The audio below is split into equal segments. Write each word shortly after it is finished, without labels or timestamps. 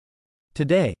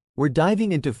Today, we're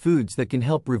diving into foods that can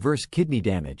help reverse kidney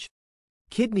damage.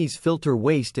 Kidneys filter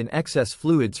waste and excess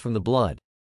fluids from the blood.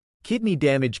 Kidney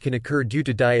damage can occur due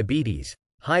to diabetes,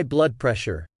 high blood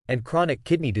pressure, and chronic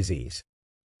kidney disease.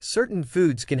 Certain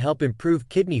foods can help improve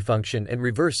kidney function and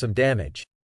reverse some damage.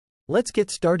 Let's get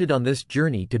started on this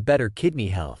journey to better kidney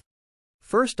health.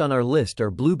 First on our list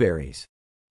are blueberries.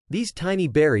 These tiny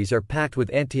berries are packed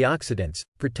with antioxidants,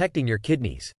 protecting your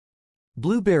kidneys.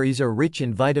 Blueberries are rich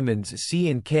in vitamins C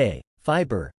and K,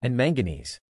 fiber, and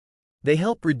manganese. They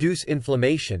help reduce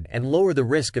inflammation and lower the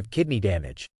risk of kidney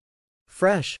damage.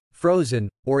 Fresh, frozen,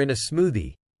 or in a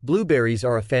smoothie, blueberries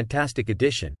are a fantastic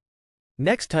addition.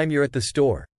 Next time you're at the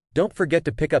store, don't forget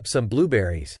to pick up some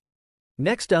blueberries.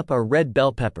 Next up are red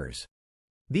bell peppers.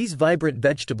 These vibrant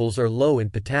vegetables are low in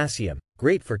potassium,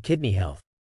 great for kidney health.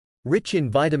 Rich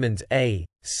in vitamins A,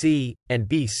 C, and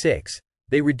B6,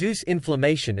 they reduce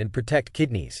inflammation and protect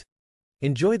kidneys.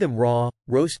 Enjoy them raw,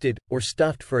 roasted, or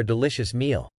stuffed for a delicious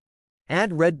meal.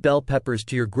 Add red bell peppers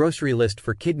to your grocery list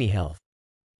for kidney health.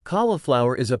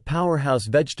 Cauliflower is a powerhouse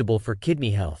vegetable for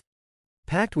kidney health.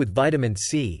 Packed with vitamin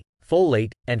C,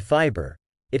 folate, and fiber,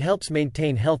 it helps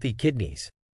maintain healthy kidneys.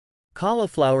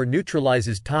 Cauliflower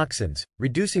neutralizes toxins,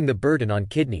 reducing the burden on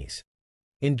kidneys.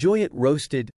 Enjoy it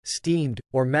roasted, steamed,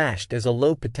 or mashed as a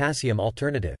low-potassium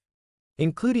alternative.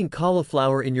 Including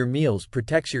cauliflower in your meals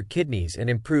protects your kidneys and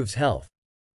improves health.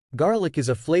 Garlic is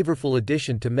a flavorful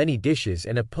addition to many dishes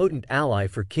and a potent ally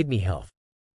for kidney health.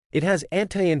 It has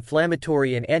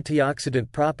anti-inflammatory and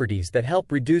antioxidant properties that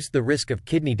help reduce the risk of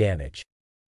kidney damage.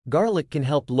 Garlic can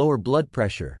help lower blood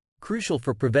pressure, crucial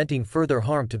for preventing further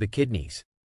harm to the kidneys.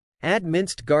 Add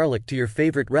minced garlic to your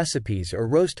favorite recipes or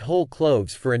roast whole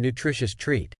cloves for a nutritious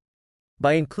treat.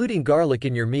 By including garlic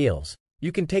in your meals,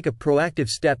 you can take a proactive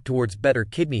step towards better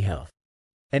kidney health.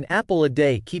 An apple a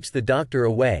day keeps the doctor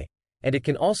away, and it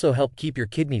can also help keep your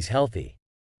kidneys healthy.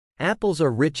 Apples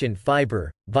are rich in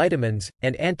fiber, vitamins,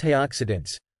 and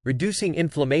antioxidants, reducing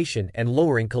inflammation and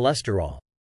lowering cholesterol.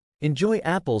 Enjoy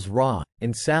apples raw,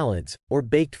 in salads, or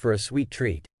baked for a sweet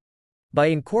treat. By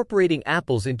incorporating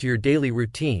apples into your daily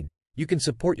routine, you can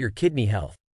support your kidney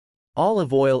health.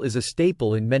 Olive oil is a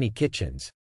staple in many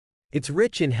kitchens. It's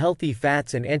rich in healthy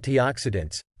fats and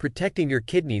antioxidants, protecting your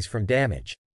kidneys from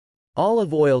damage.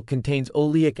 Olive oil contains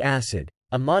oleic acid,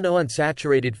 a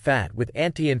monounsaturated fat with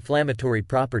anti-inflammatory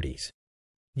properties.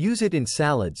 Use it in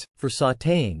salads, for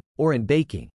sautéing, or in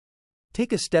baking.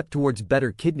 Take a step towards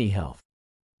better kidney health.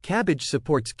 Cabbage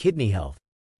supports kidney health.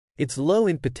 It's low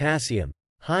in potassium,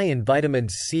 high in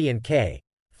vitamins C and K,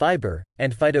 fiber,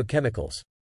 and phytochemicals.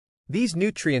 These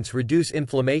nutrients reduce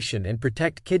inflammation and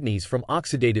protect kidneys from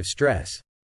oxidative stress.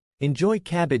 Enjoy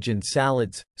cabbage in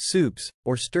salads, soups,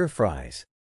 or stir-fries.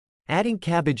 Adding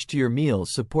cabbage to your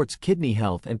meals supports kidney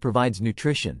health and provides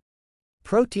nutrition.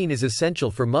 Protein is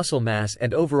essential for muscle mass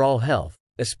and overall health,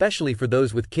 especially for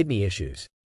those with kidney issues.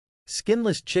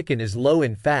 Skinless chicken is low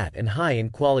in fat and high in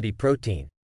quality protein.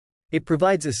 It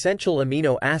provides essential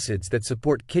amino acids that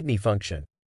support kidney function.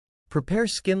 Prepare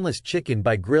skinless chicken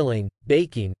by grilling,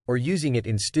 baking, or using it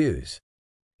in stews.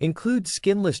 Include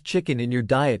skinless chicken in your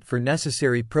diet for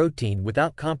necessary protein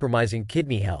without compromising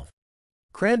kidney health.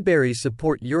 Cranberries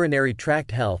support urinary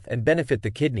tract health and benefit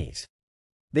the kidneys.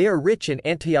 They are rich in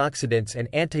antioxidants and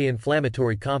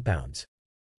anti-inflammatory compounds.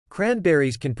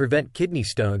 Cranberries can prevent kidney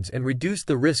stones and reduce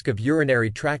the risk of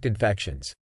urinary tract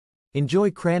infections.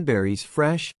 Enjoy cranberries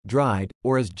fresh, dried,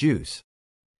 or as juice.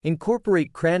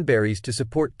 Incorporate cranberries to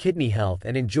support kidney health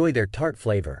and enjoy their tart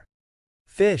flavor.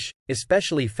 Fish,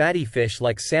 especially fatty fish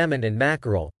like salmon and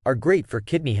mackerel, are great for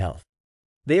kidney health.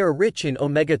 They are rich in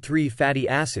omega-3 fatty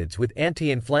acids with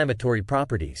anti-inflammatory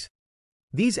properties.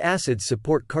 These acids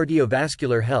support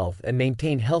cardiovascular health and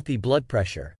maintain healthy blood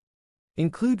pressure.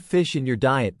 Include fish in your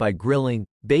diet by grilling,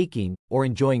 baking, or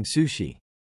enjoying sushi.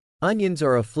 Onions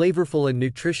are a flavorful and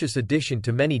nutritious addition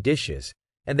to many dishes,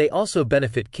 and they also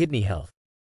benefit kidney health.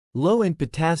 Low in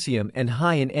potassium and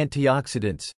high in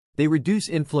antioxidants, they reduce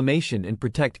inflammation and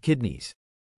protect kidneys.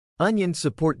 Onions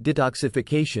support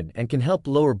detoxification and can help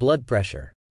lower blood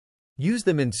pressure. Use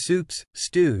them in soups,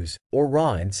 stews, or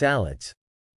raw in salads.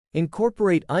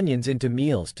 Incorporate onions into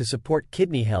meals to support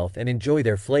kidney health and enjoy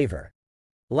their flavor.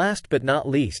 Last but not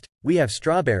least, we have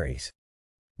strawberries.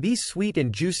 These sweet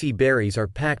and juicy berries are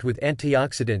packed with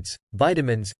antioxidants,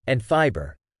 vitamins, and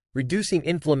fiber, reducing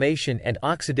inflammation and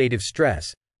oxidative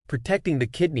stress, protecting the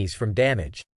kidneys from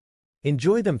damage.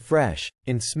 Enjoy them fresh,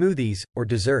 in smoothies, or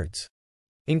desserts.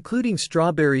 Including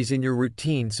strawberries in your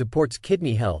routine supports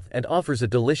kidney health and offers a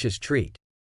delicious treat.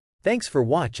 Thanks for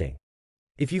watching.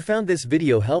 If you found this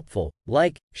video helpful,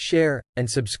 like, share, and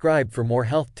subscribe for more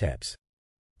health tips.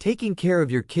 Taking care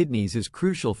of your kidneys is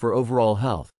crucial for overall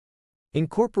health.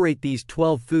 Incorporate these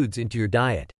 12 foods into your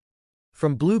diet.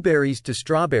 From blueberries to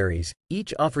strawberries,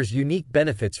 each offers unique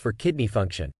benefits for kidney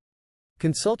function.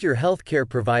 Consult your healthcare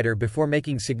provider before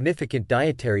making significant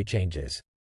dietary changes.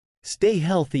 Stay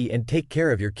healthy and take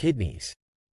care of your kidneys.